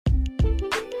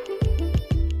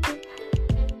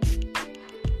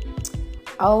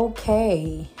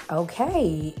Okay.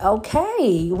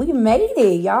 We made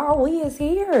it, y'all. We is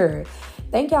here.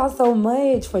 Thank y'all so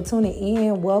much for tuning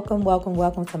in. Welcome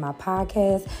to my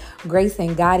podcast, Grace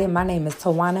and Guided. My name is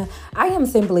Tawana. I am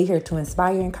simply here to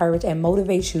inspire, encourage, and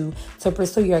motivate you to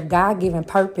pursue your God-given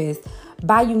purpose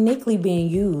by uniquely being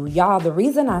you. Y'all, the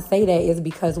reason I say that is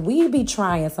because we be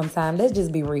trying sometimes. Let's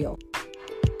just be real.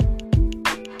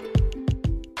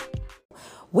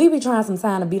 We be trying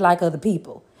sometimes to be like other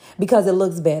people because it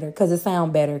looks better, because it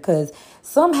sounds better, because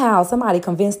somehow somebody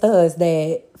convinced us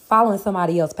that following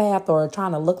somebody else's path or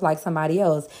trying to look like somebody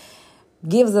else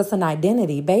gives us an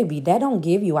identity. Baby, that don't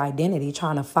give you identity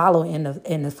trying to follow in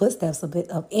the footsteps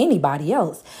of anybody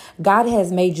else. God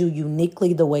has made you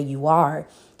uniquely the way you are.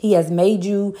 He has made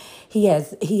you, he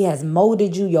has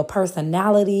molded you, your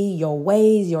personality, your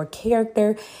ways, your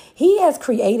character. He has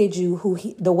created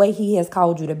you the way he has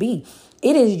called you to be.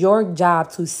 It is your job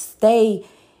to stay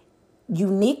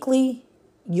uniquely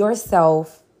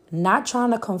yourself, not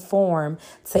trying to conform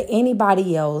to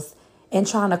anybody else and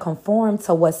trying to conform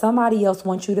to what somebody else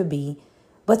wants you to be,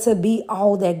 but to be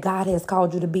all that God has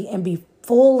called you to be and be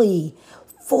fully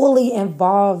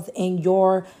involved in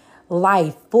your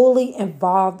life, fully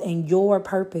involved in your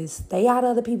purpose. Stay out of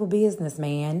other people's business,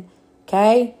 man.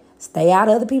 Okay? Stay out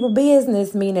of other people's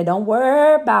business, meaning don't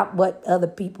worry about what other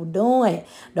people doing.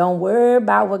 Don't worry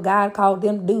about what God called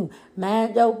them to do.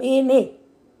 Mind your business.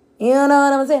 You know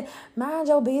what I'm saying? Mind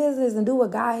your business and do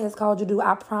what God has called you to do.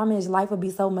 I promise life will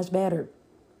be so much better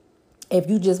if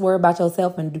you just worry about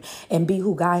yourself and be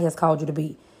who God has called you to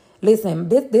be. Listen,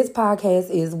 this podcast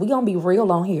is, we going to be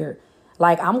real on here.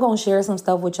 Like, I'm going to share some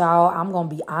stuff with y'all. I'm going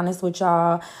to be honest with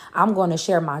y'all. I'm going to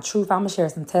share my truth. I'm going to share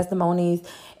some testimonies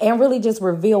and really just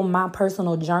reveal my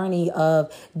personal journey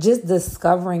of just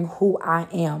discovering who I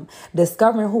am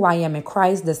in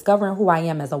Christ, discovering who I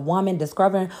am as a woman,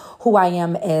 discovering who I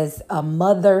am as a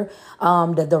mother,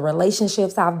 the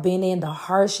relationships I've been in, the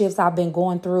hardships I've been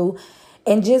going through.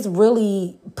 And just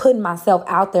really putting myself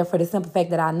out there for the simple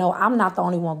fact that I know I'm not the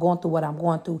only one going through what I'm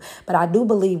going through. But I do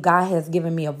believe God has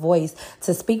given me a voice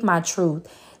to speak my truth,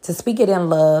 to speak it in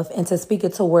love, and to speak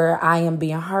it to where I am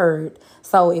being heard.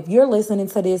 So if you're listening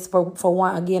to this for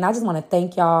one, again, I just want to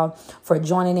thank y'all for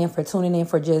joining in, for tuning in,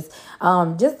 for just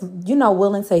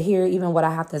willing to hear even what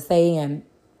I have to say and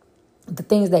the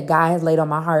things that God has laid on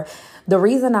my heart. The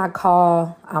reason I'm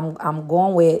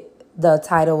going with the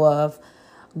title of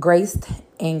Graced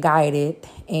and Guided,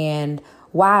 and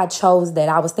why I chose that.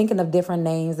 I was thinking of different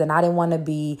names, and I didn't want to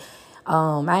be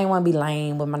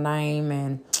lame with my name,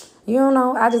 and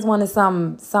I just wanted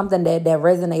something that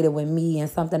resonated with me and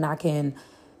something I can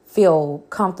feel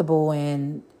comfortable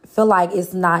and feel like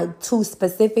it's not too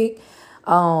specific.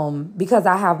 Because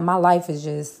my life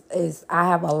is I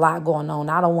have a lot going on.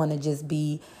 I don't want to just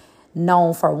be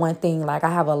known for one thing. Like, I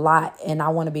have a lot and I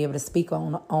want to be able to speak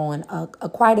on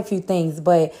quite a few things.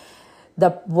 But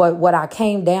what I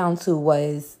came down to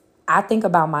was, I think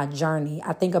about my journey.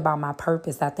 I think about my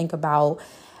purpose. I think about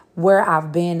where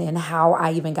I've been and how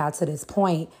I even got to this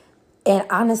point. And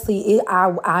honestly,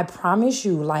 I promise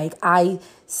you, like,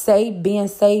 being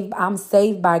saved, I'm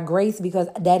saved by grace, because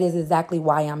that is exactly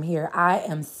why I'm here. I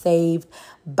am saved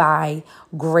by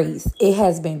grace. It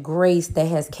has been grace that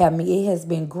has kept me. It has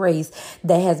been grace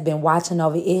that has been watching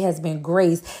over. It has been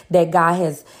grace that God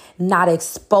has not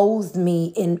exposed me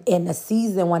in a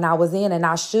season when I was in, and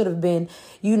I should have been,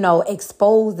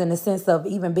 exposed in the sense of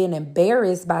even being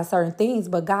embarrassed by certain things.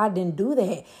 But God didn't do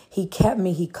that. He kept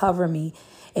me. He covered me.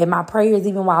 And my prayers,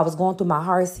 even while I was going through my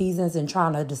hard seasons and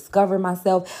trying to discover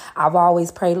myself, I've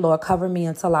always prayed, Lord, cover me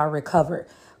until I recover.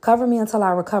 Cover me until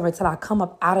I recover, till I come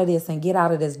up out of this and get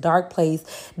out of this dark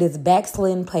place, this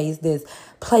backslidden place, this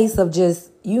place of just,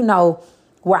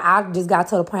 where I just got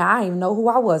to the point I didn't even know who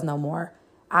I was no more.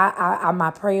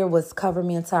 My prayer was cover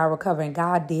me until I recover. And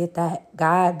God did that.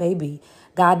 God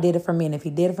did it for me. And if he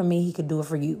did it for me, he could do it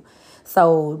for you.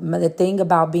 So the thing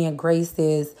about being graced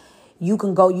is, you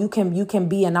can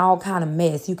be in all kind of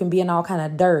mess. You can be in all kind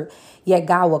of dirt. Yet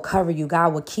God will cover you.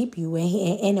 God will keep you,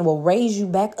 and it will raise you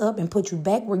back up and put you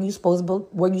back where you're supposed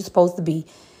to be.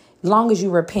 Long as you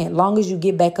repent, long as you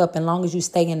get back up, and long as you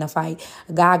stay in the fight,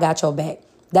 God got your back.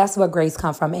 That's where grace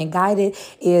comes from. And guided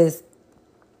is,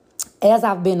 as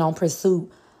I've been on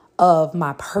pursuit of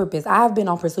my purpose. I've been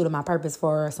on pursuit of my purpose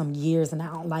for some years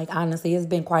now. Like, honestly, it's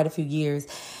been quite a few years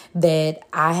that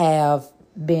I have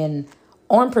been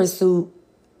on pursuit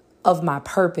of my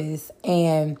purpose.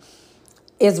 And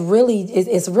it's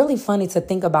really funny to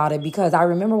think about it, because I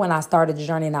remember when I started the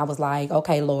journey and I was like,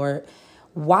 okay, Lord,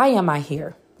 why am I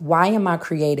here? Why am I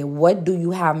created? What do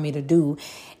you have me to do?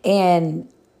 And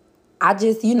I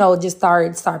just, just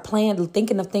start playing,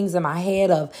 thinking of things in my head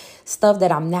of stuff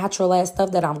that I'm natural at,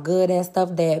 stuff that I'm good at,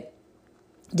 stuff that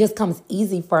just comes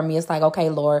easy for me. It's like, okay,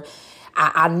 Lord,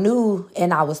 I knew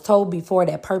and I was told before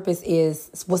that purpose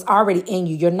was already in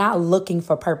you. You're not looking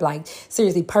for purpose. Like,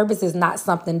 seriously, purpose is not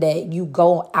something that you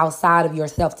go outside of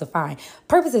yourself to find.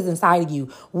 Purpose is inside of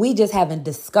you. We just haven't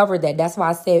discovered that. That's why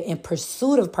I said in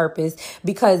pursuit of purpose,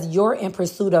 because you're in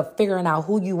pursuit of figuring out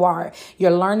who you are.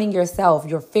 You're learning yourself.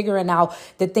 You're figuring out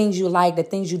the things you like, the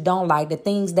things you don't like, the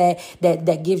things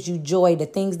that gives you joy, the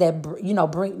things that,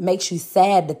 makes you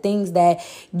sad, the things that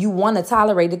you want to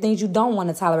tolerate, the things you don't want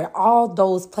to tolerate. All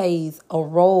those plays a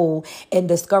role in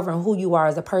discovering who you are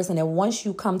as a person. And once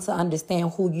you come to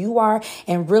understand who you are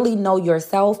and really know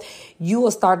yourself, you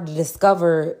will start to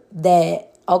discover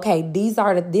that, okay,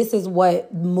 this is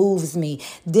what moves me.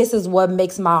 This is what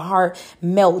makes my heart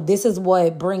melt. This is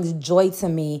what brings joy to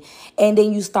me. And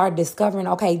then you start discovering,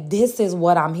 okay, this is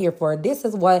what I'm here for. This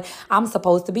is what I'm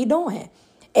supposed to be doing.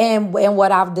 And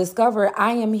what I've discovered,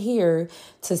 I am here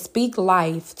to speak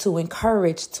life, to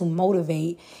encourage, to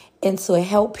motivate, and to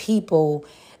help people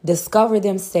discover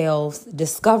themselves,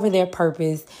 discover their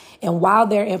purpose. And while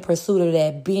they're in pursuit of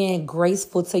that, being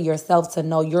graceful to yourself to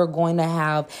know you're going to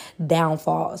have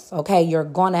downfalls, okay? You're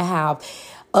going to have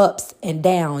ups and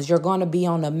downs. You're going to be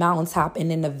on the mountaintop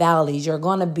and in the valleys. You're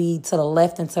going to be to the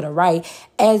left and to the right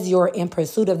as you're in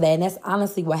pursuit of that. And that's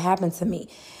honestly what happened to me.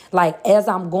 Like, as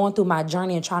I'm going through my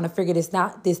journey and trying to figure this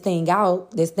thing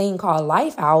called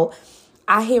life out,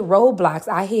 I hit roadblocks.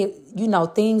 I hit,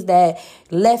 things that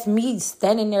left me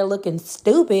standing there looking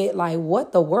stupid. Like,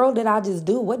 what the world did I just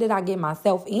do? What did I get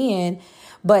myself in?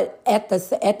 But at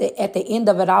the end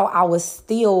of it all, I was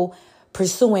still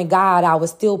pursuing God. I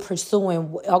was still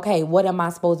pursuing, okay, what am I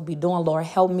supposed to be doing? Lord,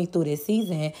 help me through this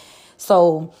season.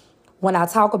 So when I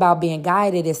talk about being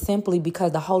guided, it's simply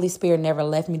because the Holy Spirit never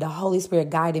left me. The Holy Spirit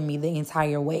guided me the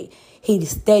entire way. He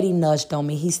steady nudged on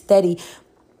me. He steady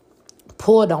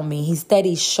pulled on me. He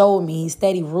steady showed me. He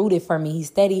steady rooted for me. He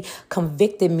steady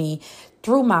convicted me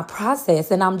through my process.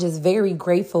 And I'm just very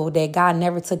grateful that God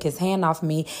never took his hand off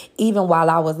me, even while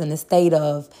I was in a state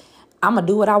of, I'm going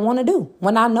to do what I want to do.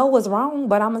 When I know what's wrong,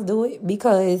 but I'm going to do it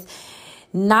because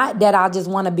not that I just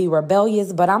want to be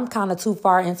rebellious, but I'm kind of too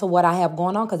far into what I have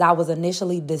going on because I was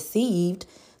initially deceived,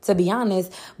 to be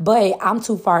honest, but I'm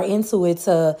too far into it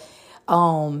to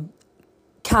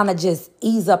kind of just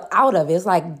ease up out of it. It's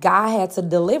like God had to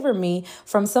deliver me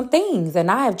from some things,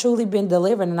 and I have truly been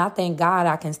delivered. And I thank God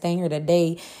I can stand here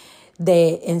today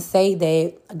and say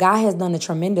that God has done a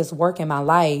tremendous work in my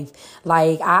life.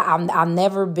 Like I've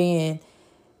never been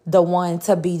the one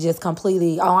to be just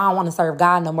completely, I don't want to serve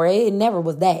God no more. It never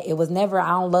was that. It was never, I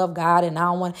don't love God and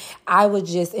I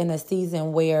was just in a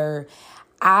season where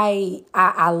I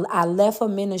left a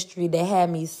ministry that had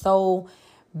me so,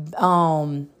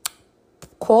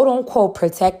 quote unquote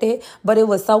protected, but it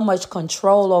was so much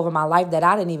control over my life that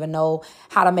I didn't even know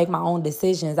how to make my own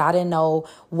decisions. I didn't know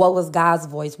what was God's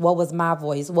voice, what was my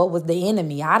voice, what was the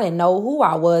enemy. I didn't know who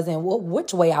I was and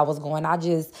which way I was going. I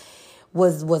just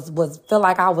was feel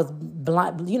like I was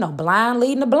blind, blind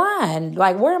leading the blind.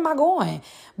 Like, where am I going?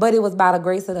 But it was by the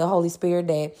grace of the Holy Spirit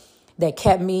that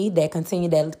kept me, that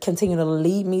continued to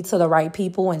lead me to the right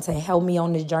people and to help me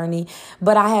on this journey.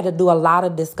 But I had to do a lot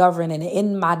of discovering. And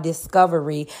in my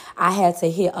discovery, I had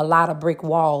to hit a lot of brick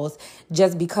walls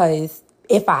just because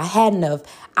if I hadn't have,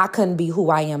 I couldn't be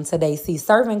who I am today. See,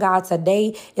 serving God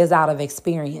today is out of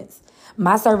experience.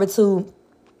 My servitude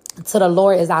to the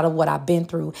Lord is out of what I've been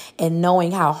through and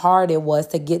knowing how hard it was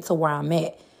to get to where I'm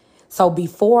at. So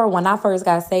before, when I first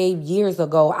got saved years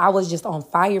ago, I was just on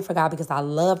fire for God because I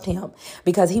loved him,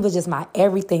 because he was just my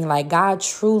everything. Like, God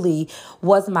truly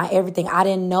was my everything. I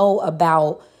didn't know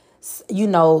about,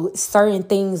 certain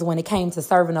things when it came to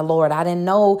serving the Lord. I didn't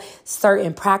know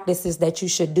certain practices that you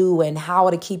should do and how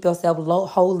to keep yourself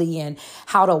holy and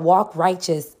how to walk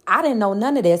righteous. I didn't know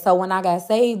none of that. So when I got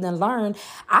saved and learned,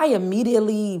 I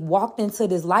immediately walked into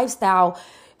this lifestyle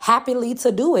happily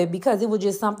to do it because it was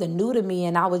just something new to me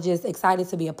and I was just excited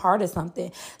to be a part of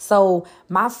something. So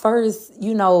my first,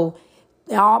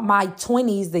 all my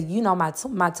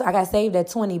 20s, I got saved at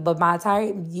 20, but my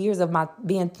entire years of my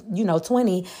being,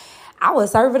 20, I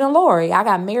was serving the Lord. I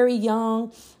got married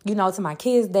young, to my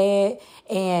kid's dad,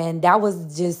 and that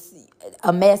was just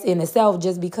a mess in itself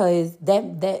just because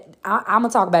I'm going to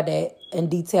talk about that in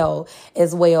detail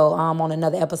as well on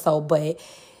another episode, but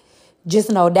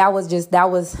just know that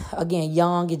was again,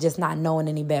 young and just not knowing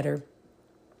any better.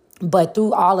 But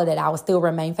through all of that, I would still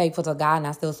remain faithful to God and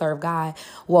I still serve God.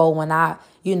 Well, when I,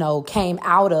 came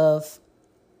out of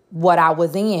what I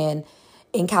was in,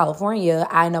 in California,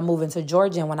 I ended up moving to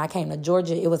Georgia. And when I came to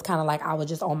Georgia, it was kind of like I was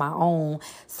just on my own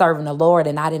serving the Lord.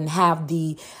 And I didn't have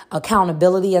the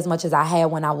accountability as much as I had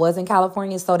when I was in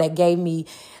California. So that gave me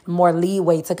more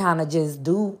leeway to kind of just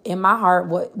do in my heart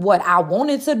what I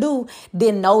wanted to do.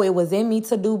 Didn't know it was in me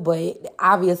to do, but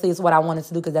obviously it's what I wanted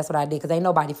to do because that's what I did. Because ain't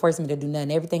nobody forced me to do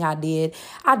nothing. Everything I did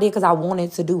because I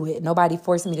wanted to do it. Nobody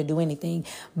forced me to do anything.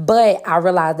 But I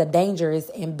realized the danger is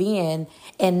in being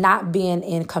and not being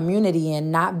in community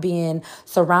and not being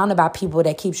surrounded by people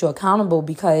that keeps you accountable,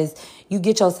 because you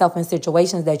get yourself in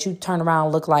situations that you turn around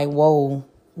and look like, whoa,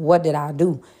 what did I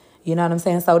do? You know what I'm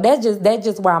saying? So that's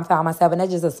just where I'm found myself, and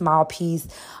that's just a small piece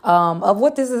of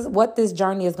what this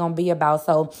journey is going to be about.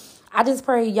 So I just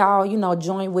pray y'all,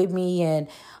 join with me, and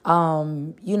I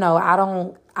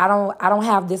don't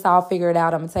have this all figured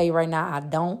out. I'm gonna tell you right now, I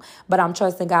don't, but I'm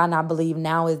trusting God, and I believe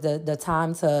now is the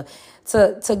time to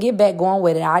get back going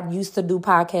with it. I used to do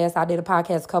podcasts. I did a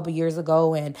podcast a couple years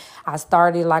ago, and I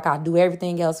started like I do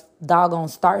everything else, doggone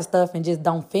start stuff and just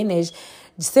don't finish.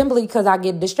 Simply because I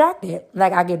get distracted.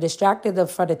 Like I get distracted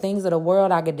for the things of the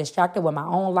world. I get distracted with my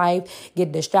own life,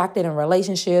 get distracted in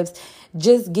relationships,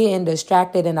 just getting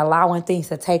distracted and allowing things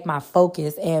to take my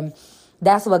focus. And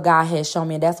that's what God has shown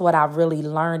me. And that's what I've really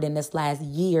learned in this last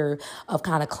year of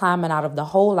kind of climbing out of the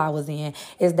hole I was in,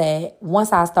 is that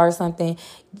once I start something,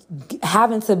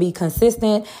 having to be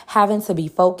consistent, having to be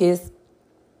focused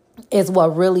is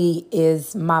what really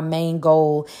is my main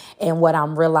goal, and what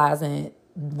I'm realizing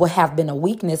would have been a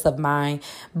weakness of mine.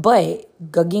 But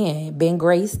again, been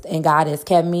graced, and God has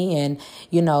kept me. And,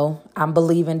 I'm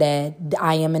believing that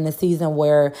I am in a season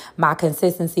where my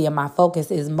consistency and my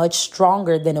focus is much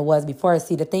stronger than it was before.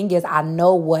 See, the thing is, I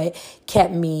know what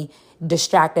kept me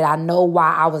distracted. I know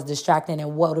why I was distracted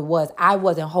and what it was. I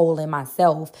wasn't whole in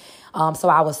myself. So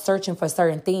I was searching for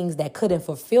certain things that couldn't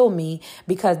fulfill me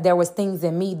because there was things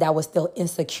in me that was still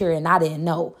insecure and I didn't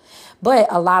know. But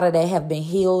a lot of that have been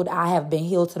healed. I have been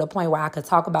healed to the point where I could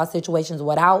talk about situations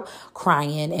without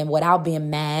crying and without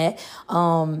being mad.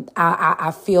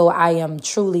 I feel I am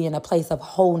truly in a place of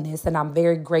wholeness, and I'm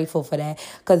very grateful for that,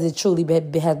 because it truly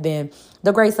has been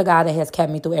the grace of God that has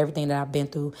kept me through everything that I've been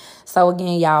through. So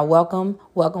again, y'all, welcome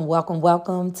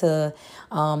to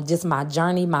just my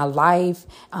journey, my life.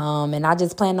 And I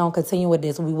just plan on continuing with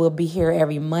this. We will be here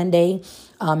every Monday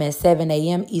at 7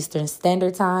 a.m. Eastern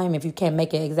Standard Time. If you can't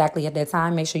make it exactly at that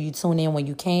time, make sure you tune in when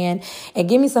you can. And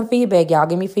give me some feedback, y'all.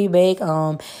 Give me feedback.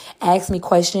 Ask me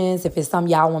questions if it's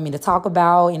something y'all want me to talk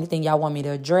about, anything y'all want me to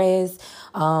address,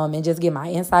 and just get my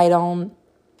insight on.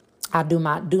 I do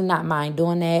not mind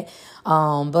doing that.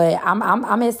 But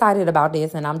I'm excited about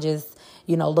this, and I'm just,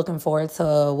 looking forward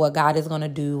to what God is going to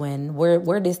do and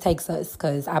where this takes us,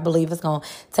 because I believe it's going to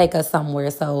take us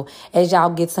somewhere. So as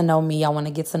y'all get to know me, I want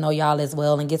to get to know y'all as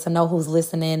well, and get to know who's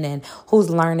listening and who's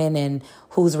learning and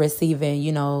who's receiving,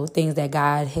 things that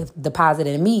God has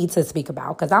deposited in me to speak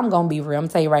about. Because I'm going to be real. I'm going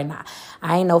to tell you right now,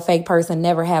 I ain't no fake person,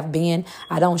 never have been.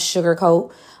 I don't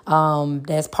sugarcoat.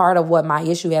 That's part of what my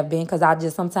issue have been, because I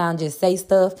just sometimes just say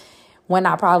stuff when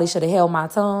I probably should have held my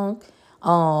tongue.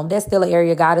 That's still an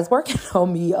area God is working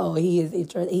on me. Oh,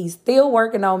 he's still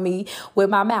working on me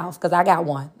with my mouth, because I got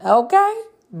one. Okay.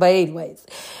 But anyways,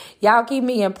 y'all keep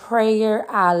me in prayer.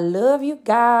 I love you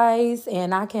guys,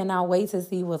 and I cannot wait to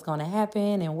see what's going to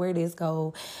happen and where this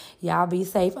goes. Y'all be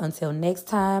safe. Until next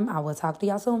time, I will talk to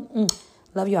y'all soon.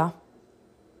 Love y'all.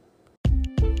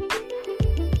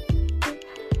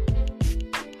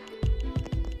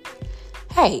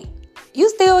 Hey, you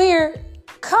still here?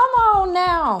 Come on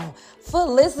now. For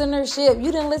listenership,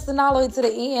 you didn't listen all the way to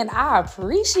the end. I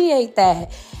appreciate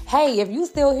that. Hey, if you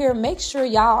still here, make sure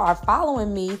y'all are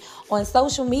following me on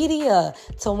social media.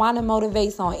 Tawana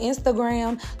Motivates on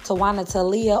Instagram, Tawana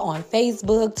Talia on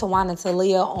Facebook, Tawana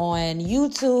Talia on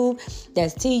YouTube.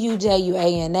 That's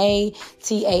TUJUANA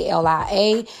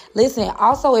TALIA. Listen,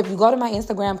 also, if you go to my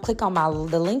Instagram, click on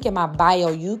the link in my bio,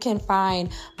 you can find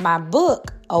my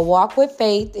book, A Walk with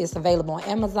Faith. It's available on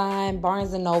Amazon,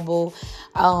 Barnes & Noble.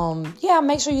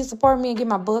 Make sure you support me and get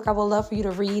my book. I would love for you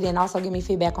to read and also give me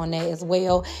feedback on that as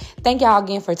well. Thank y'all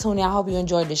again for tuning in. I hope you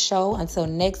enjoyed the show. Until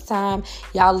next time,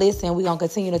 y'all listen, we're going to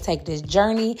continue to take this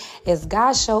journey as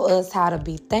God show us how to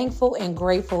be thankful and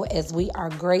grateful as we are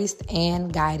graced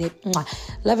and guided.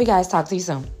 Love you guys. Talk to you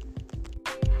soon.